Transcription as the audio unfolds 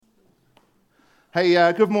Hey,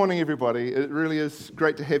 good morning, everybody. It really is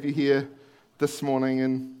great to have you here this morning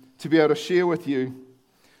and to be able to share with you.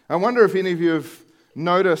 I wonder if any of you have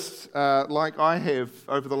noticed, like I have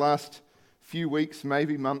over the last few weeks,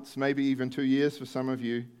 maybe months, maybe even 2 years for some of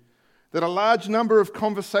you, that a large number of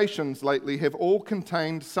conversations lately have all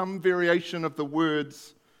contained some variation of the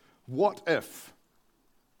words, what if?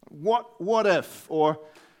 What if? Or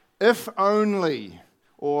if only?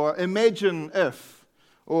 Or imagine if?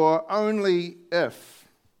 Or only if.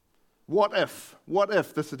 What if? What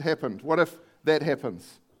if this had happened? What if that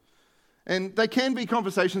happens? And they can be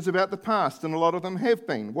conversations about the past, and a lot of them have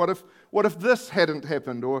been. What if this hadn't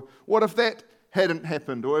happened? Or what if that hadn't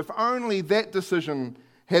happened? Or if only that decision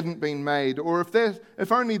hadn't been made? Or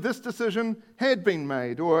if only this decision had been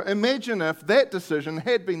made? Or imagine if that decision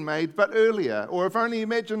had been made but earlier? Or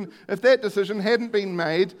imagine if that decision hadn't been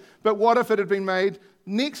made, but what if it had been made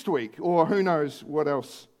next week, or who knows what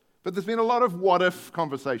else. But there's been a lot of what-if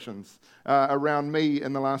conversations around me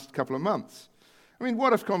in the last couple of months. I mean,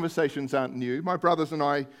 what-if conversations aren't new. My brothers and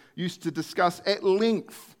I used to discuss at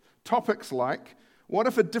length topics like, what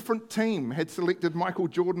if a different team had selected Michael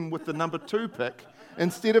Jordan with the number 2 pick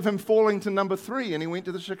instead of him falling to number 3 and he went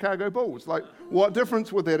to the Chicago Bulls? Like, what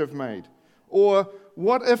difference would that have made? Or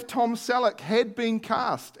what if Tom Selleck had been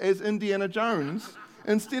cast as Indiana Jones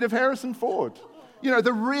instead of Harrison Ford? You know,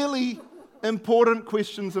 the really important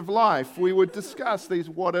questions of life, we would discuss these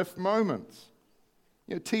what-if moments.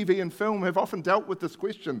 You know, TV and film have often dealt with this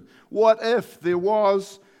question. What if there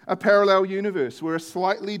was a parallel universe where a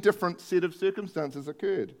slightly different set of circumstances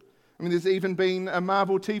occurred? I mean, there's even been a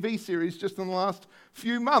Marvel TV series just in the last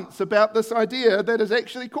few months about this idea that is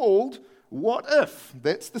actually called What If?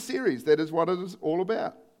 That's the series. That is what it is all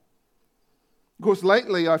about. Of course,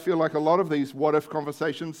 lately, I feel like a lot of these what-if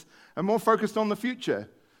conversations are more focused on the future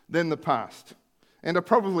than the past, and are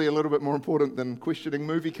probably a little bit more important than questioning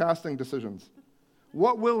movie casting decisions.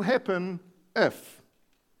 What will happen if?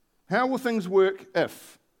 How will things work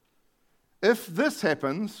if? If this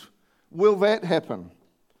happens, will that happen?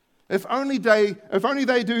 If only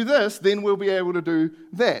they do this, then we'll be able to do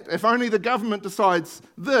that. If only the government decides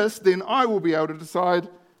this, then I will be able to decide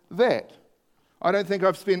that. I don't think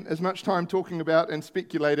I've spent as much time talking about and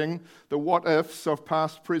speculating the what-ifs of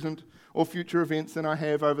past, present, or future events than I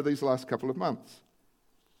have over these last couple of months.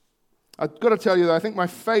 I've got to tell you, though, I think my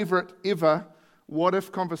favourite ever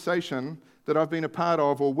what-if conversation that I've been a part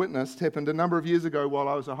of or witnessed happened a number of years ago while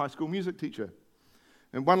I was a high school music teacher.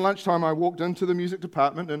 And one lunchtime, I walked into the music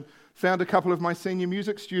department and found a couple of my senior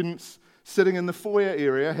music students sitting in the foyer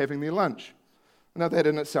area having their lunch. Now, that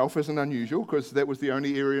in itself isn't unusual, because that was the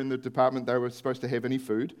only area in the department they were supposed to have any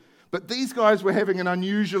food. But these guys were having an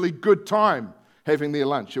unusually good time having their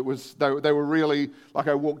lunch. They were really, like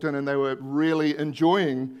I walked in and they were really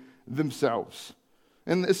enjoying themselves.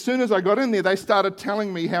 And as soon as I got in there, they started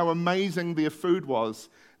telling me how amazing their food was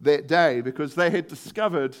that day, because they had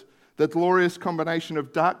discovered the glorious combination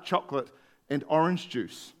of dark chocolate and orange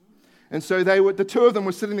juice. And so the two of them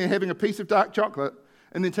were sitting there having a piece of dark chocolate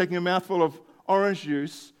and then taking a mouthful of orange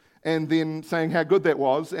juice and then saying how good that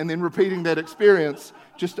was and then repeating that experience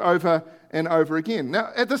just over and over again.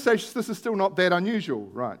 Now, at this stage, this is still not that unusual,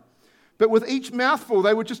 right? But with each mouthful,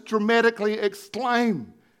 they would just dramatically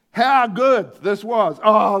exclaim how good this was.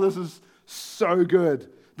 Oh, this is so good.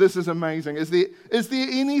 This is amazing. Is there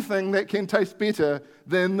anything that can taste better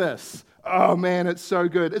than this? Oh man, it's so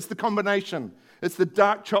good. It's the combination. It's the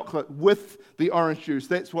dark chocolate with the orange juice.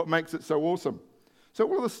 That's what makes it so awesome. So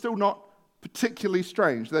all this is still not particularly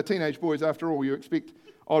strange. They're teenage boys, after all. You expect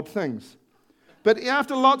odd things. But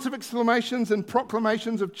after lots of exclamations and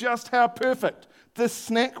proclamations of just how perfect this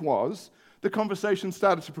snack was, the conversation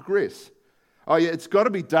started to progress. Oh yeah, it's got to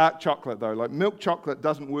be dark chocolate though. Like milk chocolate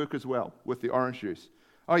doesn't work as well with the orange juice.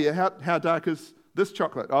 Oh yeah, how dark is this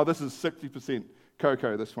chocolate? Oh, this is 60%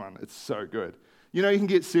 cocoa, this one. It's so good. You know, you can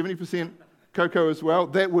get 70% cocoa as well.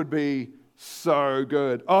 That would be so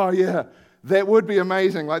good. Oh yeah, that would be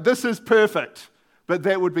amazing. Like, this is perfect, but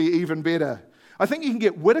that would be even better. I think you can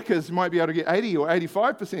get Whittaker's, might be able to get 80 or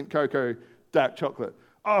 85% cocoa dark chocolate.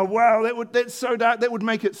 Oh wow, that's so dark. That would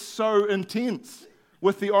make it so intense.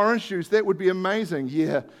 With the orange juice, that would be amazing.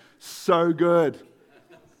 Yeah, so good.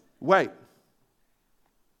 Wait.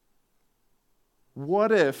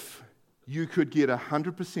 What if you could get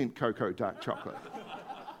 100% cocoa dark chocolate?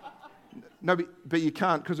 No, but you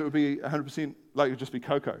can't, because it would be 100%, like it would just be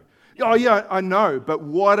cocoa. Oh yeah, I know, but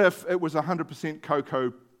what if it was 100%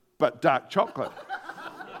 cocoa but dark chocolate?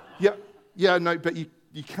 Yeah, no, but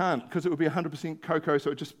you can't, because it would be 100% cocoa,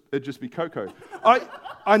 so it'd just be cocoa.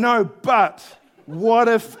 I know, but what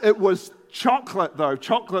if it was chocolate, though,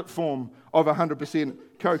 chocolate form of 100%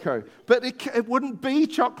 cocoa. But it wouldn't be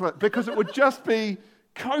chocolate because it would just be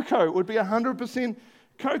cocoa. It would be 100%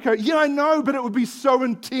 cocoa. Yeah, I know, but it would be so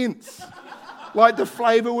intense. Like the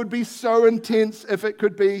flavor would be so intense if it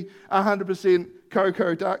could be 100%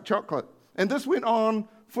 cocoa dark chocolate. And this went on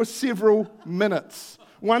for several minutes.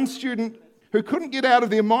 One student who couldn't get out of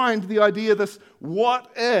their mind the idea of this,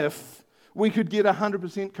 what if we could get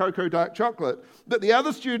 100% cocoa dark chocolate? But the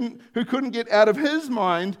other student who couldn't get out of his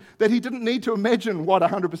mind that he didn't need to imagine what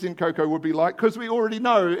 100% cocoa would be like because we already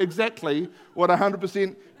know exactly what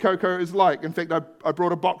 100% cocoa is like. In fact, I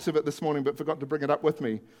brought a box of it this morning but forgot to bring it up with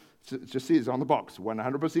me. It just says on the box,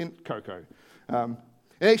 100% cocoa. And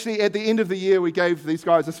actually, at the end of the year, we gave these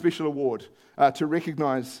guys a special award to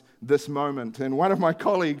recognize this moment. And one of my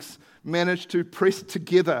colleagues managed to press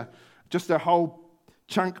together just a whole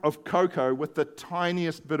chunk of cocoa with the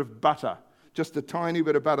tiniest bit of butter, just a tiny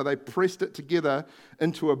bit of butter. They pressed it together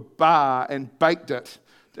into a bar and baked it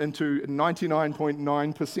into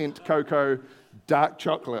 99.9% cocoa dark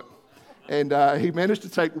chocolate. And he managed to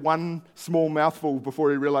take one small mouthful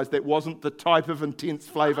before he realized that wasn't the type of intense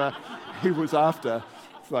flavor he was after.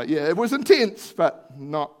 It's like, yeah, it was intense, but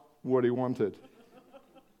not what he wanted.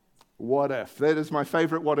 What if? That is my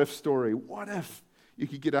favorite what if story. What if you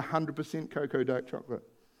could get 100% cocoa dark chocolate?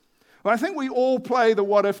 Well, I think we all play the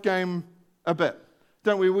what if game a bit,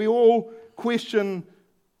 don't we? We all question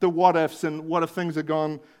the what ifs and what if things had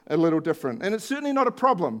gone a little different. And it's certainly not a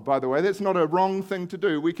problem, by the way. That's not a wrong thing to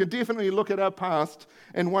do. We can definitely look at our past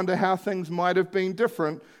and wonder how things might have been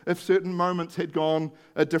different if certain moments had gone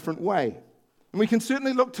a different way. And we can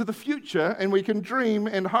certainly look to the future and we can dream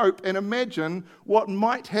and hope and imagine what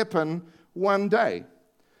might happen one day.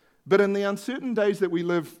 But in the uncertain days that we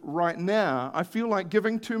live right now, I feel like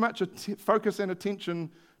giving too much focus and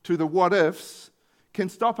attention to the what ifs can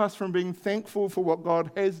stop us from being thankful for what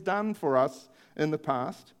God has done for us in the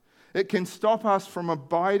past. It can stop us from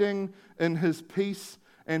abiding in His peace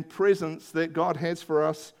and presence that God has for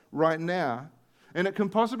us right now. And it can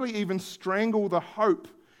possibly even strangle the hope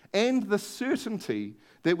and the certainty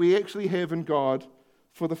that we actually have in God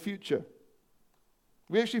for the future.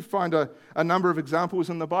 We actually find a number of examples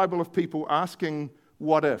in the Bible of people asking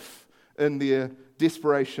what if in their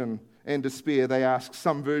desperation and despair. They ask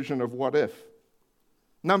some version of what if.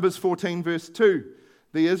 Numbers 14 verse 2,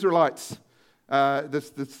 the Israelites,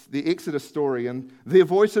 the Exodus story, and their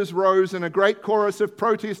voices rose in a great chorus of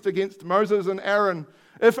protest against Moses and Aaron.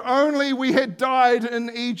 If only we had died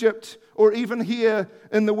in Egypt or even here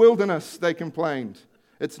in the wilderness, they complained.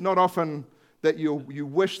 It's not often that you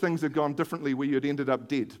wish things had gone differently where you'd ended up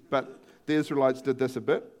dead, but the Israelites did this a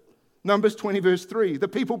bit. Numbers 20 verse 3, the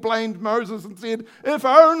people blamed Moses and said, if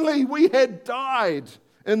only we had died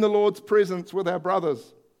in the Lord's presence with our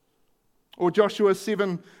brothers. Or Joshua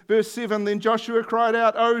 7 verse 7, then Joshua cried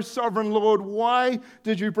out, O sovereign Lord, why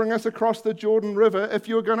did you bring us across the Jordan River if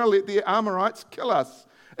you were going to let the Amorites kill us?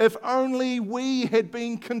 If only we had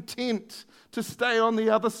been content to stay on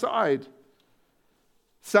the other side.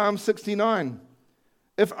 Psalm 69,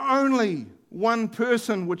 if only one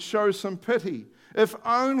person would show some pity, if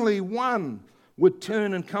only one would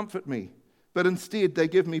turn and comfort me. But instead, they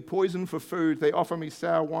give me poison for food. They offer me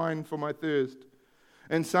sour wine for my thirst.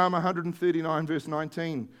 And Psalm 139, verse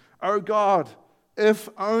 19. Oh God, if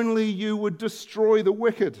only you would destroy the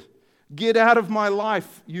wicked. Get out of my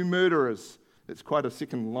life, you murderers. It's quite a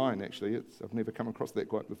second line, actually. I've never come across that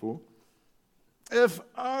quite before. If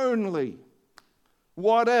only.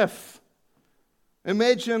 What if?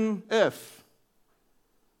 Imagine if.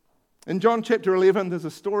 In John chapter 11, there's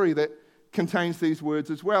a story that contains these words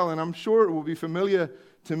as well, and I'm sure it will be familiar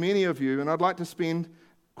to many of you, and I'd like to spend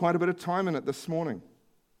quite a bit of time in it this morning.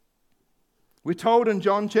 We're told in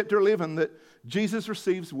John chapter 11 that Jesus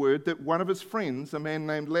receives word that one of his friends, a man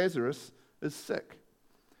named Lazarus, is sick.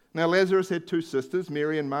 Now Lazarus had two sisters,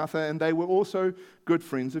 Mary and Martha, and they were also good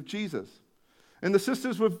friends of Jesus. And the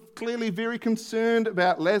sisters were clearly very concerned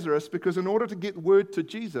about Lazarus because in order to get word to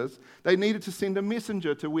Jesus, they needed to send a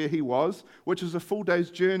messenger to where he was, which is a full day's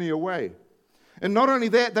journey away. And not only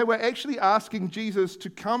that, they were actually asking Jesus to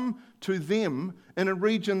come to them in a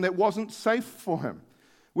region that wasn't safe for him,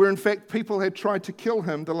 where in fact people had tried to kill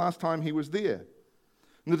him the last time he was there.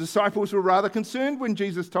 And the disciples were rather concerned when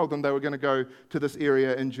Jesus told them they were going to go to this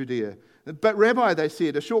area in Judea. But Rabbi, they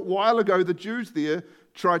said, a short while ago the Jews there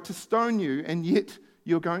tried to stone you, and yet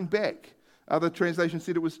you're going back. Other translations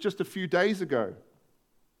said it was just a few days ago.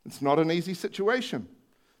 It's not an easy situation.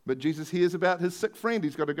 But Jesus hears about his sick friend.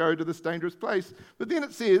 He's got to go to this dangerous place. But then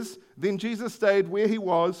it says, then Jesus stayed where he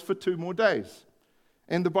was for 2 more days.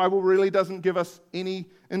 And the Bible really doesn't give us any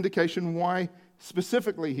indication why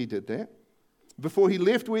specifically he did that. before he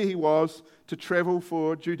left where he was to travel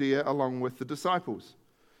for Judea along with the disciples.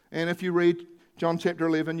 And if you read John chapter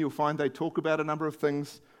 11, you'll find they talk about a number of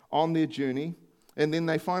things on their journey. And then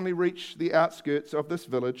they finally reach the outskirts of this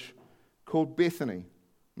village called Bethany.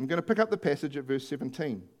 I'm going to pick up the passage at verse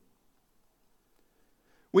 17.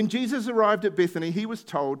 When Jesus arrived at Bethany, he was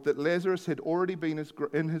told that Lazarus had already been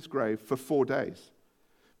in his grave for 4 days.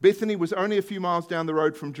 Bethany was only a few miles down the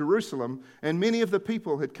road from Jerusalem, and many of the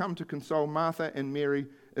people had come to console Martha and Mary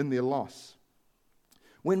in their loss.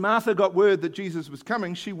 When Martha got word that Jesus was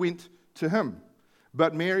coming, she went to him,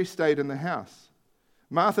 but Mary stayed in the house.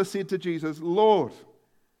 Martha said to Jesus, "Lord,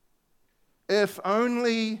 if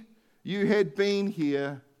only you had been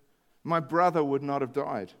here, my brother would not have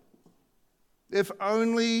died. If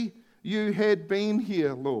only you had been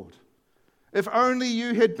here, Lord. If only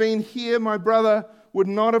you had been here, my brother would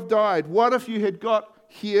not have died. What if you had got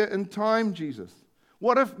here in time, Jesus?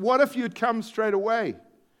 What if you had come straight away?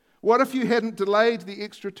 What if you hadn't delayed the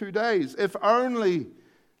extra 2 days? If only,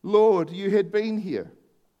 Lord, you had been here."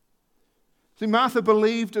 See, Martha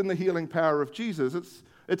believed in the healing power of Jesus.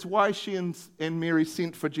 It's why she and Mary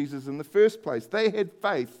sent for Jesus in the first place. They had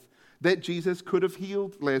faith that Jesus could have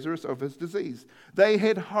healed Lazarus of his disease. They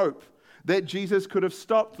had hope that Jesus could have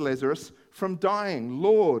stopped Lazarus from dying.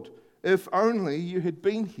 "Lord, if only you had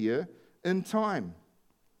been here in time."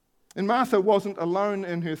 And Martha wasn't alone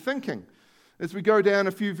in her thinking. As we go down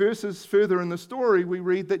a few verses further in the story, we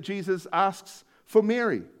read that Jesus asks for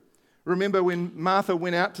Mary. Remember, when Martha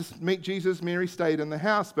went out to meet Jesus, Mary stayed in the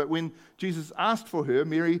house. But when Jesus asked for her,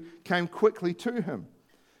 Mary came quickly to him.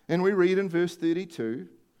 And we read in verse 32,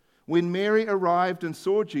 "When Mary arrived and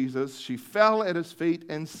saw Jesus, she fell at his feet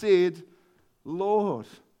and said, 'Lord,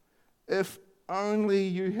 if only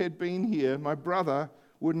you had been here, my brother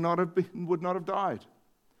would not have died.'"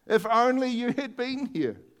 If only you had been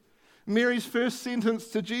here. Mary's first sentence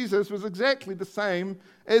to Jesus was exactly the same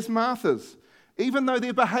as Martha's. Even though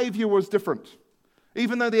their behavior was different,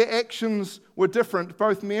 even though their actions were different,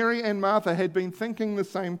 both Mary and Martha had been thinking the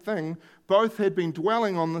same thing. Both had been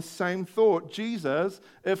dwelling on the same thought. "Jesus,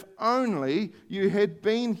 if only you had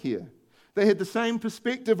been here." They had the same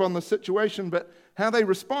perspective on the situation, but how they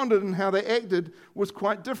responded and how they acted was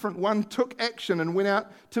quite different. One took action and went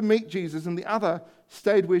out to meet Jesus, and the other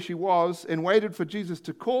stayed where she was and waited for Jesus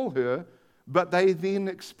to call her, but they then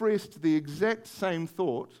expressed the exact same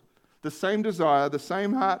thought, the same desire, the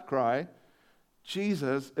same heart cry,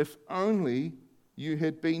 "Jesus, if only you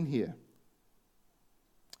had been here."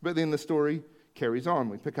 But then the story carries on.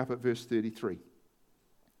 We pick up at verse 33.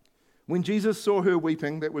 When Jesus saw her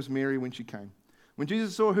weeping, that was Mary when she came. When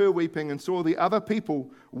Jesus saw her weeping and saw the other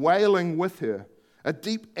people wailing with her, a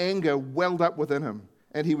deep anger welled up within him,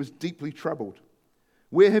 and he was deeply troubled.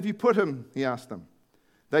 "Where have you put him?" he asked them.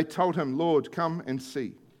 They told him, "Lord, come and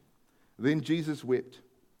see." Then Jesus wept.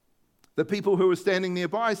 The people who were standing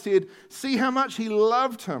nearby said, "See how much he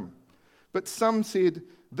loved him." But some said,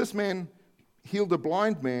 "This man healed a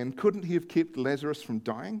blind man. Couldn't he have kept Lazarus from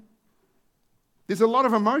dying?" There's a lot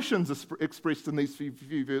of emotions expressed in these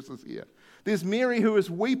few verses here. There's Mary who is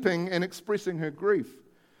weeping and expressing her grief.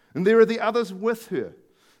 And there are the others with her,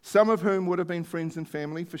 some of whom would have been friends and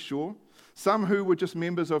family for sure, some who were just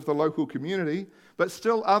members of the local community, but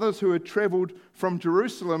still others who had traveled from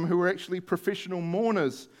Jerusalem who were actually professional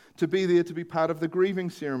mourners to be there to be part of the grieving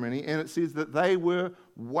ceremony. And it says that they were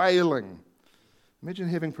wailing. Imagine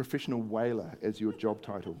having professional wailer as your job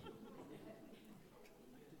title.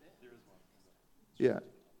 Yeah.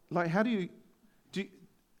 Like, how do you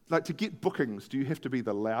like to get bookings, do you have to be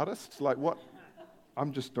the loudest? Like what?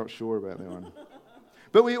 I'm just not sure about that one.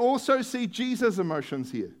 But we also see Jesus'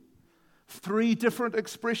 emotions here. 3 different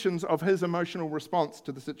expressions of his emotional response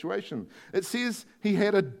to the situation. It says he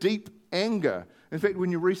had a deep anger. In fact,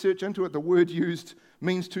 when you research into it, the word used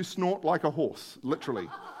means to snort like a horse, literally.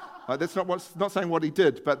 That's not saying what he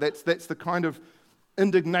did, but that's the kind of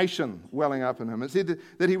indignation welling up in him. It said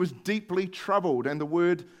that he was deeply troubled, and the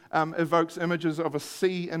word evokes images of a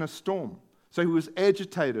sea in a storm. So he was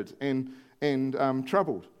agitated and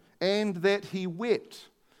troubled, and that he wept.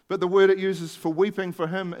 But the word it uses for weeping for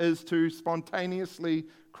him is to spontaneously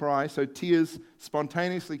cry. So tears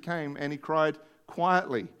spontaneously came, and he cried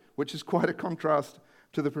quietly, which is quite a contrast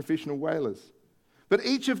to the professional wailers. But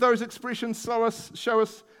each of those expressions show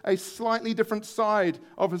us a slightly different side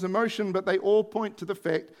of his emotion, but they all point to the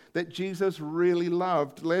fact that Jesus really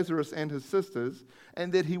loved Lazarus and his sisters,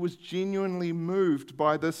 and that he was genuinely moved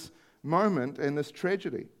by this moment and this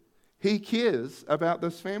tragedy. He cares about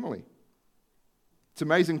this family. It's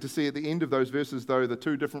amazing to see at the end of those verses, though, the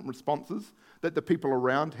 2 different responses that the people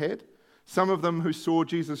around had. Some of them who saw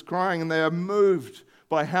Jesus crying and they are moved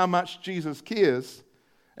by how much Jesus cares,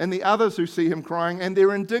 and the others who see him crying and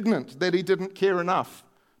they're indignant that he didn't care enough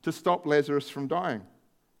to stop Lazarus from dying.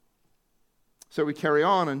 So we carry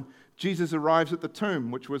on, and Jesus arrives at the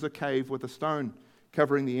tomb, which was a cave with a stone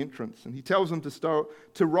covering the entrance. And he tells them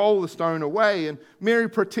to roll the stone away. And Mary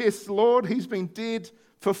protests, "Lord, he's been dead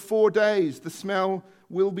for 4 days. The smell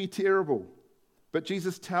will be terrible." But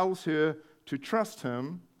Jesus tells her to trust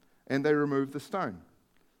him, and they remove the stone.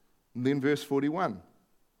 And then verse 41.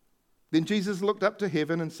 Then Jesus looked up to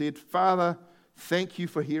heaven and said, "Father, thank you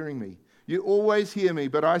for hearing me. You always hear me,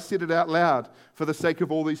 but I said it out loud for the sake of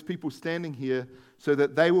all these people standing here, so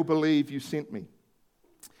that they will believe you sent me."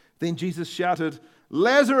 Then Jesus shouted,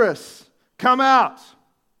 "Lazarus, come out!"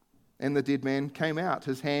 And the dead man came out,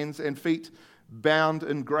 his hands and feet bound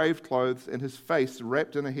in grave clothes and his face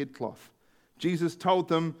wrapped in a headcloth. Jesus told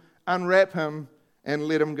them, "Unwrap him and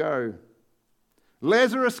let him go."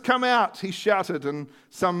 "Lazarus, come out," he shouted, and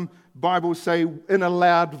some Bibles say in a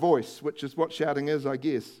loud voice, which is what shouting is, I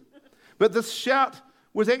guess. But this shout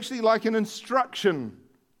was actually like an instruction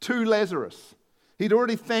to Lazarus. He'd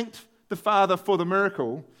already thanked the Father for the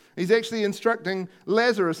miracle. He's actually instructing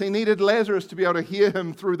Lazarus. He needed Lazarus to be able to hear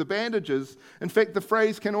him through the bandages. In fact, the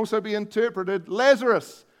phrase can also be interpreted,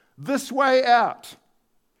 "Lazarus, this way out."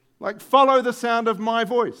 Like, follow the sound of my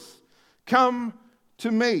voice. Come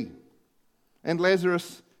to me. And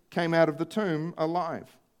Lazarus came out of the tomb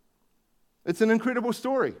alive. It's an incredible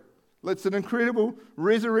story. It's an incredible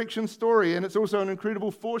resurrection story, and it's also an incredible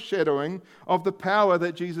foreshadowing of the power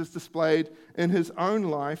that Jesus displayed in his own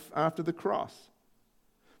life after the cross.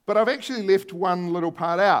 But I've actually left one little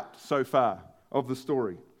part out so far of the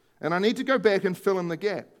story, and I need to go back and fill in the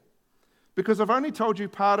gap, because I've only told you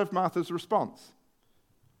part of Martha's response.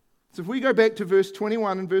 So if we go back to verse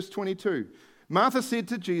 21 and verse 22, Martha said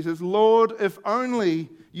to Jesus, "Lord, if only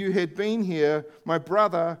you had been here, my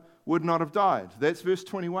brother would not have died." That's verse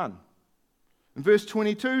 21. And verse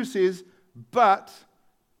 22 says, "But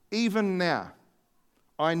even now,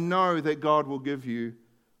 I know that God will give you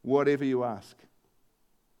whatever you ask."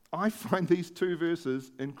 I find these two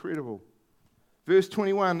verses incredible. Verse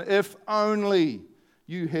 21, "If only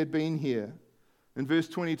you had been here." And verse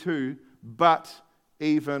 22, "But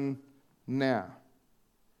even now."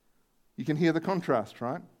 You can hear the contrast,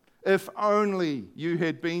 right? If only you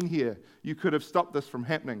had been here, you could have stopped this from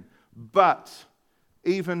happening. But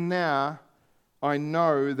even now, I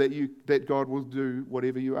know that God will do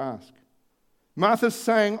whatever you ask. Martha's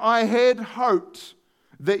saying, "I had hoped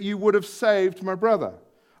that you would have saved my brother.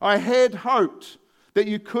 I had hoped that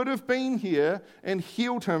you could have been here and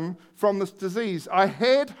healed him from this disease. I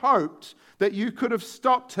had hoped that you could have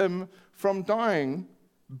stopped him from dying.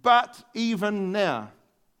 But even now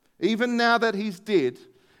that he's dead,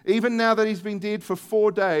 even now that he's been dead for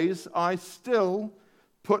 4 days, I still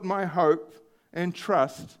put my hope and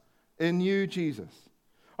trust in you, Jesus.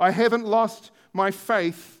 I haven't lost my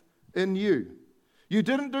faith in you. You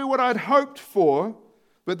didn't do what I'd hoped for,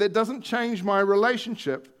 but that doesn't change my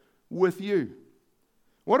relationship with you."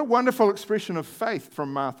 What a wonderful expression of faith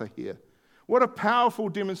from Martha here. What a powerful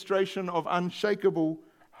demonstration of unshakable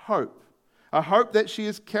hope. A hope that she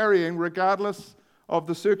is carrying regardless of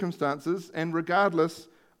the circumstances and regardless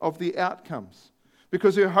of the outcomes.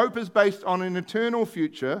 Because her hope is based on an eternal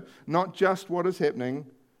future, not just what is happening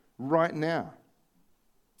right now.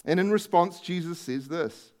 And in response, Jesus says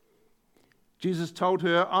this. Jesus told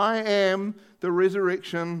her, "I am the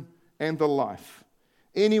resurrection and the life.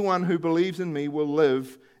 Anyone who believes in me will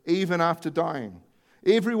live even after dying.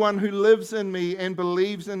 Everyone who lives in me and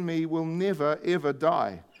believes in me will never, ever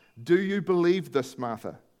die. Do you believe this,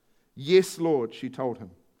 Martha?" "Yes, Lord," she told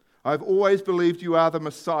him. "I've always believed you are the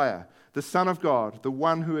Messiah, the Son of God, the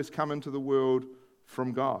one who has come into the world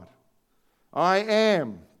from God. I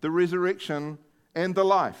am the resurrection and the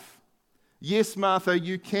life. Yes, Martha,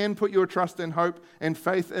 you can put your trust and hope and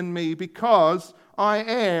faith in me because I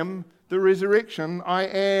am the resurrection, I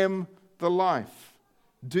am the life.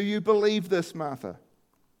 Do you believe this, Martha?"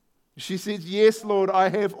 She says, "Yes, Lord, I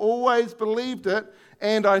have always believed it,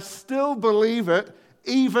 and I still believe it,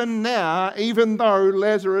 even now, even though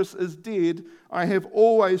Lazarus is dead. I have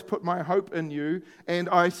always put my hope in you, and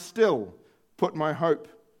I still put my hope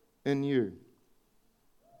in you."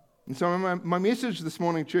 And so my message this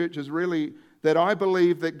morning, church, is really that I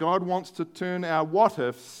believe that God wants to turn our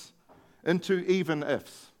what-ifs into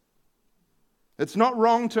even-ifs. It's not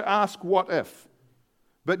wrong to ask what if,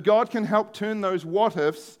 but God can help turn those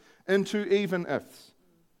what-ifs into even-ifs.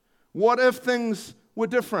 What if things were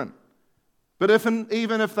different? But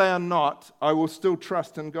even if they are not, I will still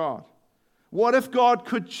trust in God. What if God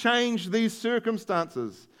could change these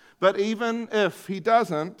circumstances? But even if He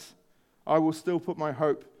doesn't, I will still put my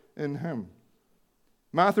hope in Him.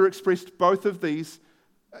 Martha expressed both of these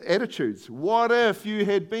attitudes. What if you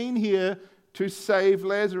had been here to save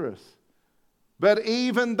Lazarus? But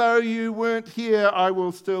even though you weren't here, I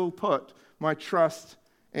will still put my trust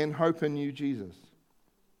and hope in you, Jesus.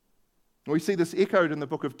 We see this echoed in the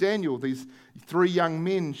book of Daniel, these three young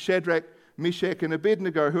men, Shadrach, Meshach, and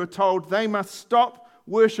Abednego, who are told they must stop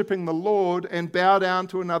worshipping the Lord and bow down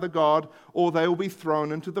to another god, or they will be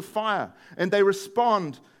thrown into the fire. And they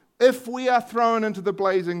respond, if we are thrown into the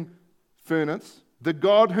blazing furnace, the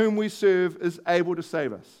God whom we serve is able to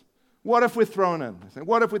save us. What if we're thrown in?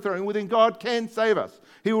 What if we're thrown in? Well, then God can save us.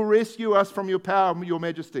 He will rescue us from your power and your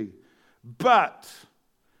majesty. But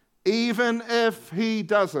even if He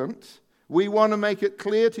doesn't, we want to make it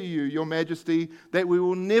clear to you, your majesty, that we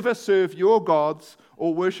will never serve your gods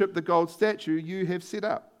or worship the gold statue you have set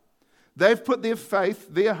up. They've put their faith,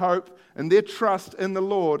 their hope, and their trust in the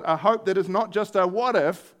Lord, a hope that is not just a what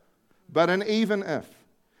if, but an even if.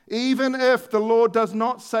 Even if the Lord does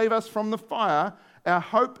not save us from the fire, our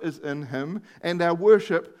hope is in Him, and our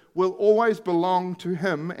worship will always belong to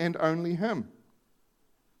Him and only Him.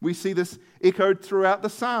 We see this echoed throughout the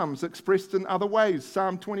Psalms, expressed in other ways.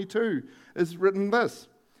 Psalm 22 is written this: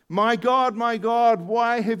 my God,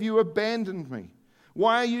 why have you abandoned me?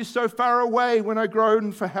 Why are you so far away when I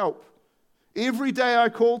groan for help? Every day I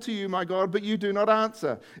call to you, my God, but you do not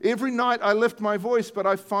answer. Every night I lift my voice, but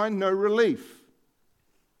I find no relief.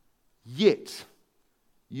 Yet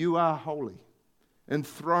you are holy,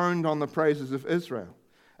 enthroned on the praises of Israel.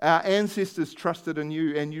 Our ancestors trusted in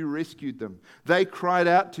you, and you rescued them. They cried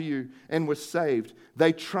out to you and were saved.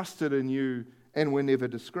 They trusted in you and were never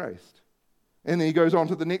disgraced. And then he goes on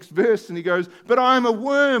to the next verse, and he goes, but I am a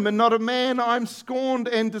worm and not a man. I am scorned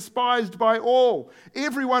and despised by all.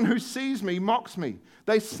 Everyone who sees me mocks me.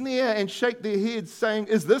 They sneer and shake their heads, saying,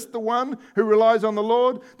 is this the one who relies on the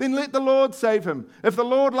Lord? Then let the Lord save him. If the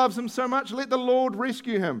Lord loves him so much, let the Lord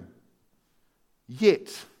rescue him.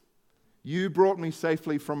 Yet you brought me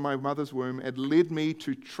safely from my mother's womb and led me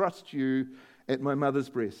to trust you at my mother's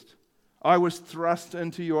breast. I was thrust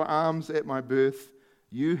into your arms at my birth.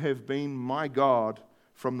 You have been my God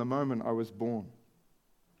from the moment I was born.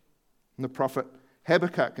 And the prophet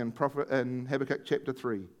Habakkuk in Habakkuk chapter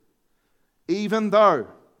 3. Even though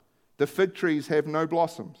the fig trees have no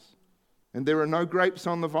blossoms and there are no grapes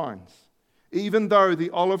on the vines, even though the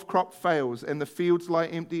olive crop fails and the fields lie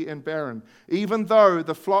empty and barren, even though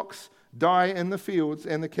the flocks die in the fields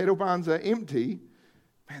and the cattle barns are empty,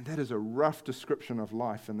 man, that is a rough description of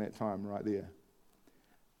life in that time right there.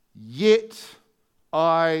 Yet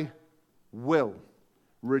I will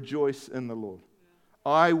rejoice in the Lord.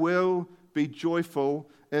 I will be joyful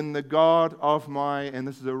in the God of my, and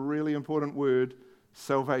this is a really important word,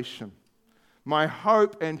 salvation. My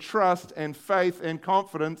hope and trust and faith and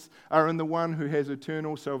confidence are in the one who has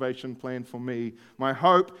eternal salvation planned for me. My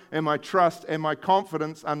hope and my trust and my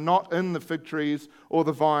confidence are not in the fig trees or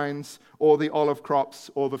the vines or the olive crops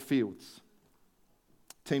or the fields.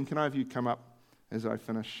 Team, can I have you come up as I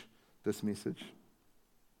finish this message?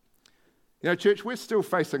 You know, church, we're still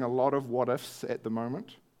facing a lot of what-ifs at the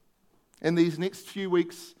moment. And these next few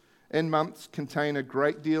weeks and months contain a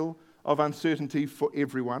great deal of uncertainty for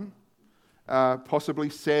everyone. Possibly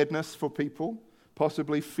sadness for people,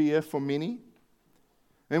 possibly fear for many.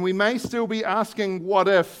 And we may still be asking what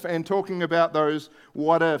if and talking about those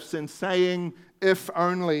what ifs and saying if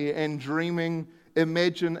only and dreaming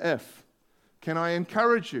imagine if. Can I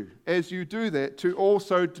encourage you as you do that to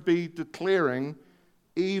also to be declaring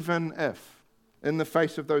even if in the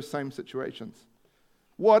face of those same situations?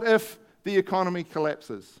 What if the economy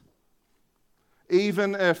collapses?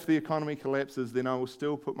 Even if the economy collapses, then I will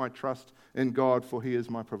still put my trust in God, for He is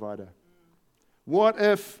my provider. What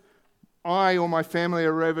if I or my family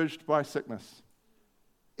are ravaged by sickness?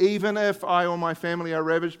 Even if I or my family are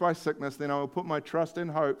ravaged by sickness, then I will put my trust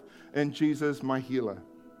and hope in Jesus, my healer.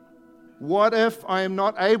 What if I am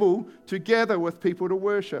not able to gather with people to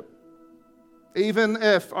worship? Even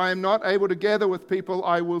if I am not able to gather with people,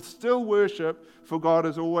 I will still worship, for God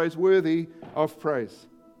is always worthy of praise.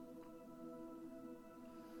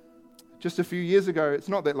 Just a few years ago, it's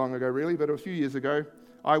not that long ago really, but a few years ago,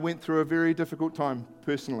 I went through a very difficult time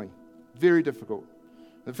personally. Very difficult.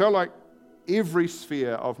 It felt like every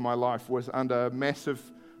sphere of my life was under massive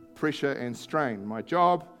pressure and strain. My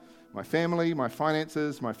job, my family, my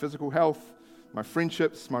finances, my physical health, my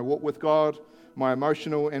friendships, my walk with God, my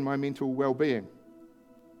emotional and my mental well-being.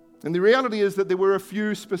 And the reality is that there were a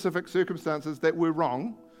few specific circumstances that were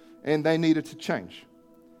wrong and they needed to change.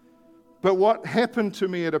 But what happened to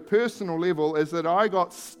me at a personal level is that I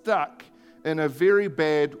got stuck in a very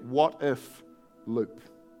bad what-if loop.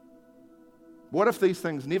 What if these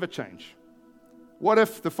things never change? What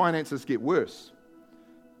if the finances get worse?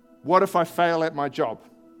 What if I fail at my job?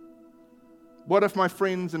 What if my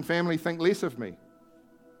friends and family think less of me?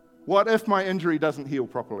 What if my injury doesn't heal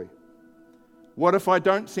properly? What if I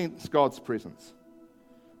don't sense God's presence?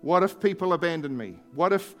 What if people abandon me?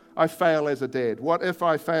 What if I fail as a dad? What if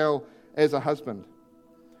I fail as a husband?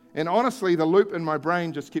 And honestly, the loop in my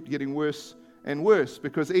brain just kept getting worse and worse,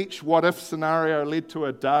 because each what if scenario led to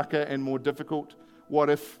a darker and more difficult what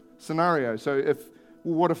if scenario. So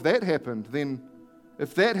what if that happened? Then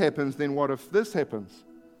if that happens, then what if this happens?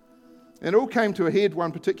 And it all came to a head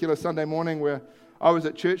one particular Sunday morning where I was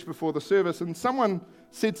at church before the service, and someone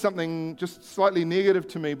said something just slightly negative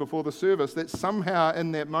to me before the service that somehow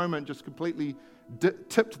in that moment just completely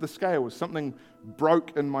tipped the scales. Something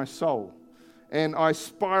broke in my soul. And I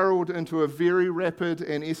spiraled into a very rapid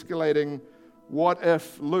and escalating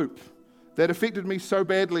what-if loop that affected me so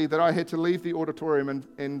badly that I had to leave the auditorium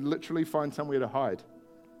and literally find somewhere to hide.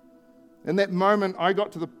 In that moment, I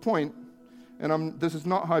got to the point, and this is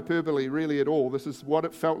not hyperbole really at all, this is what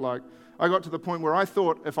it felt like. I got to the point where I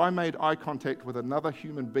thought if I made eye contact with another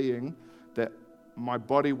human being, that my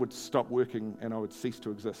body would stop working and I would cease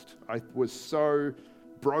to exist. I was so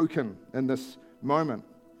broken in this moment.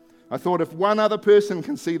 I thought if one other person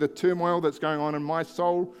can see the turmoil that's going on in my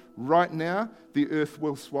soul right now, the earth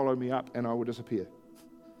will swallow me up and I will disappear.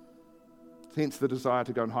 Hence the desire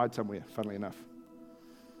to go and hide somewhere, funnily enough.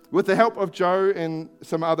 With the help of Joe and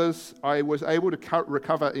some others, I was able to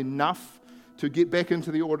recover enough to get back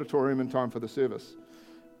into the auditorium in time for the service.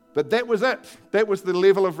 But that was it. That was the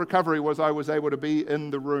level of recovery, was I was able to be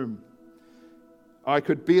in the room. I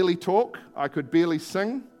could barely talk. I could barely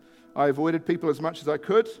sing. I avoided people as much as I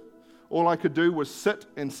could. All I could do was sit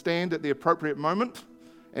and stand at the appropriate moment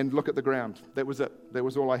and look at the ground. That was it. That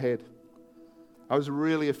was all I had. I was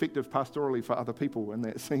really effective pastorally for other people in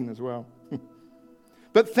that scene as well.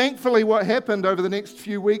 But thankfully, what happened over the next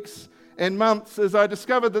few weeks and months is I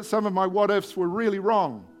discovered that some of my what-ifs were really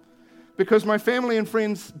wrong, because my family and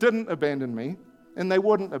friends didn't abandon me, and they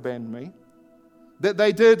wouldn't abandon me, that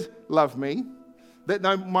they did love me, that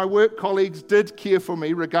my work colleagues did care for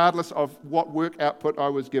me regardless of what work output I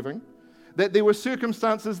was giving, that there were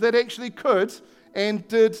circumstances that actually could and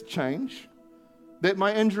did change, that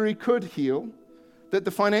my injury could heal, that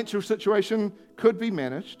the financial situation could be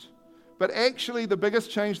managed. But actually the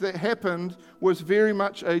biggest change that happened was very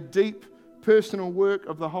much a deep personal work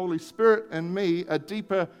of the Holy Spirit in me, a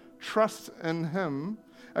deeper trust in Him,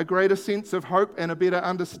 a greater sense of hope and a better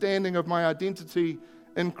understanding of my identity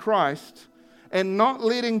in Christ, and not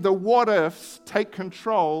letting the what-ifs take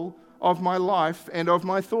control of my life and of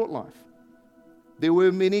my thought life. There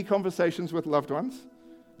were many conversations with loved ones.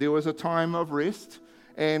 There was a time of rest,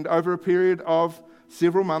 and over a period of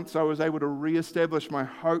several months, I was able to reestablish my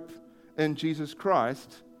hope in Jesus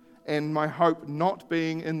Christ, and my hope not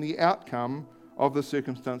being in the outcome of the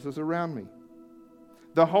circumstances around me.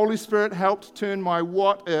 The Holy Spirit helped turn my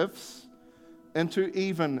what-ifs into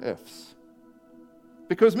even-ifs.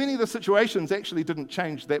 Because many of the situations actually didn't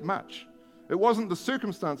change that much. It wasn't the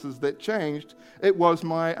circumstances that changed, it was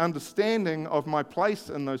my understanding of my place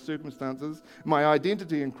in those circumstances, my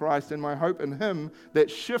identity in Christ, and my hope in Him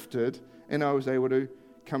that shifted, and I was able to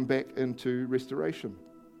come back into restoration.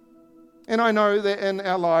 And I know that in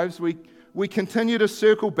our lives we continue to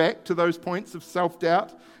circle back to those points of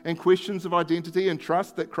self-doubt and questions of identity and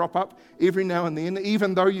trust that crop up every now and then,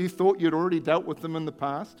 even though you thought you'd already dealt with them in the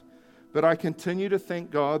past. But I continue to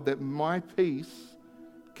thank God that my peace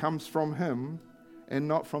comes from Him and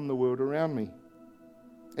not from the world around me.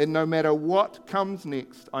 And no matter what comes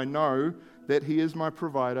next, I know that He is my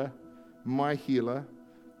provider, my healer,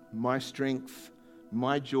 my strength,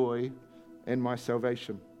 my joy, and my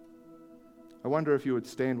salvation. I wonder if you would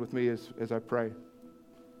stand with me as I pray.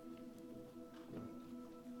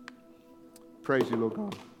 Praise you, Lord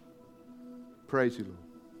God. Praise you, Lord.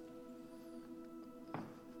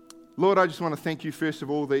 Lord, I just want to thank you, first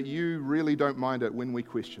of all, that you really don't mind it when we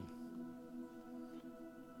question.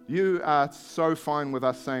 You are so fine with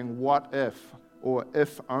us saying, what if, or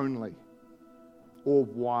if only, or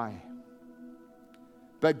why.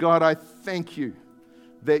 But God, I thank you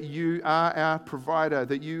that you are our provider,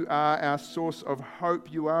 that you are our source of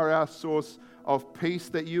hope, you are our source of peace,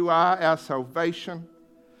 that you are our salvation.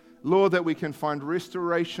 Lord, that we can find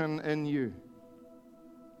restoration in you.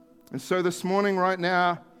 And so this morning, right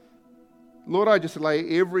now, Lord, I just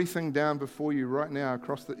lay everything down before you right now,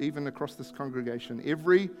 even across this congregation.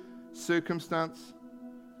 Every circumstance,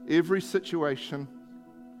 every situation,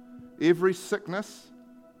 every sickness,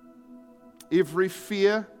 every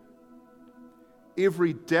fear,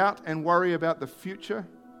 every doubt and worry about the future,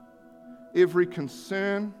 every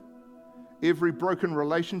concern, every broken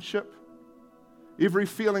relationship, every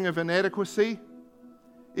feeling of inadequacy,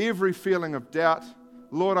 every feeling of doubt.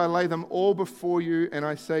 Lord, I lay them all before you and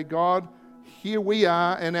I say, God, here we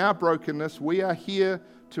are in our brokenness. We are here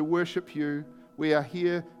to worship you. We are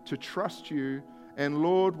here to trust you. And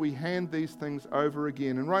Lord, we hand these things over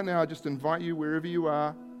again. And right now, I just invite you, wherever you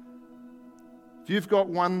are, if you've got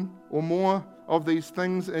one or more of these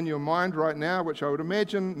things in your mind right now, which I would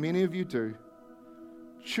imagine many of you do,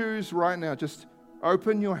 choose right now, just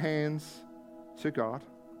open your hands to God.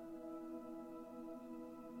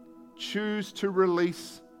 Choose to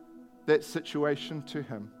release that situation to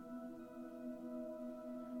Him.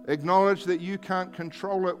 Acknowledge that you can't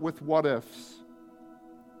control it with what ifs,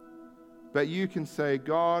 but you can say,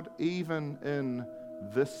 God, even in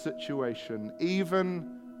this situation,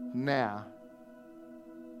 even now,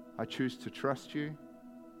 I choose to trust you.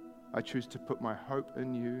 I choose to put my hope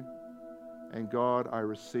in you. And God, I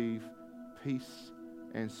receive peace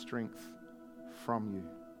and strength from you.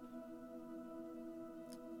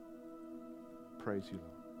 Praise you,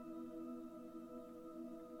 Lord.